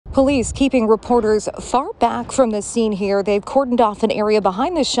Police keeping reporters far back from the scene here. They've cordoned off an area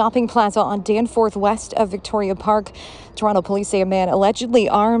behind the shopping plaza on Danforth west of Victoria Park. Toronto police say a man allegedly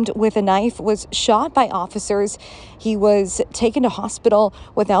armed with a knife was shot by officers. He was taken to hospital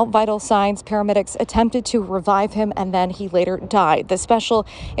without vital signs. Paramedics attempted to revive him and then he later died. The Special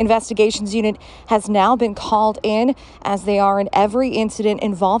Investigations Unit has now been called in, as they are in every incident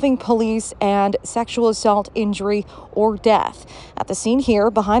involving police and sexual assault, injury, or death. At the scene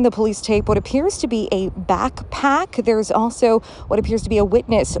here, behind the police tape, what appears to be a backpack. There's also what appears to be a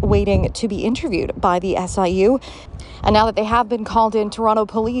witness waiting to be interviewed by the SIU. And now that they have been called in, Toronto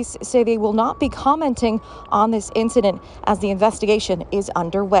police say they will not be commenting on this incident as the investigation is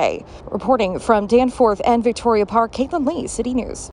underway. Reporting from Danforth and Victoria Park, Caitlin Lee, City News.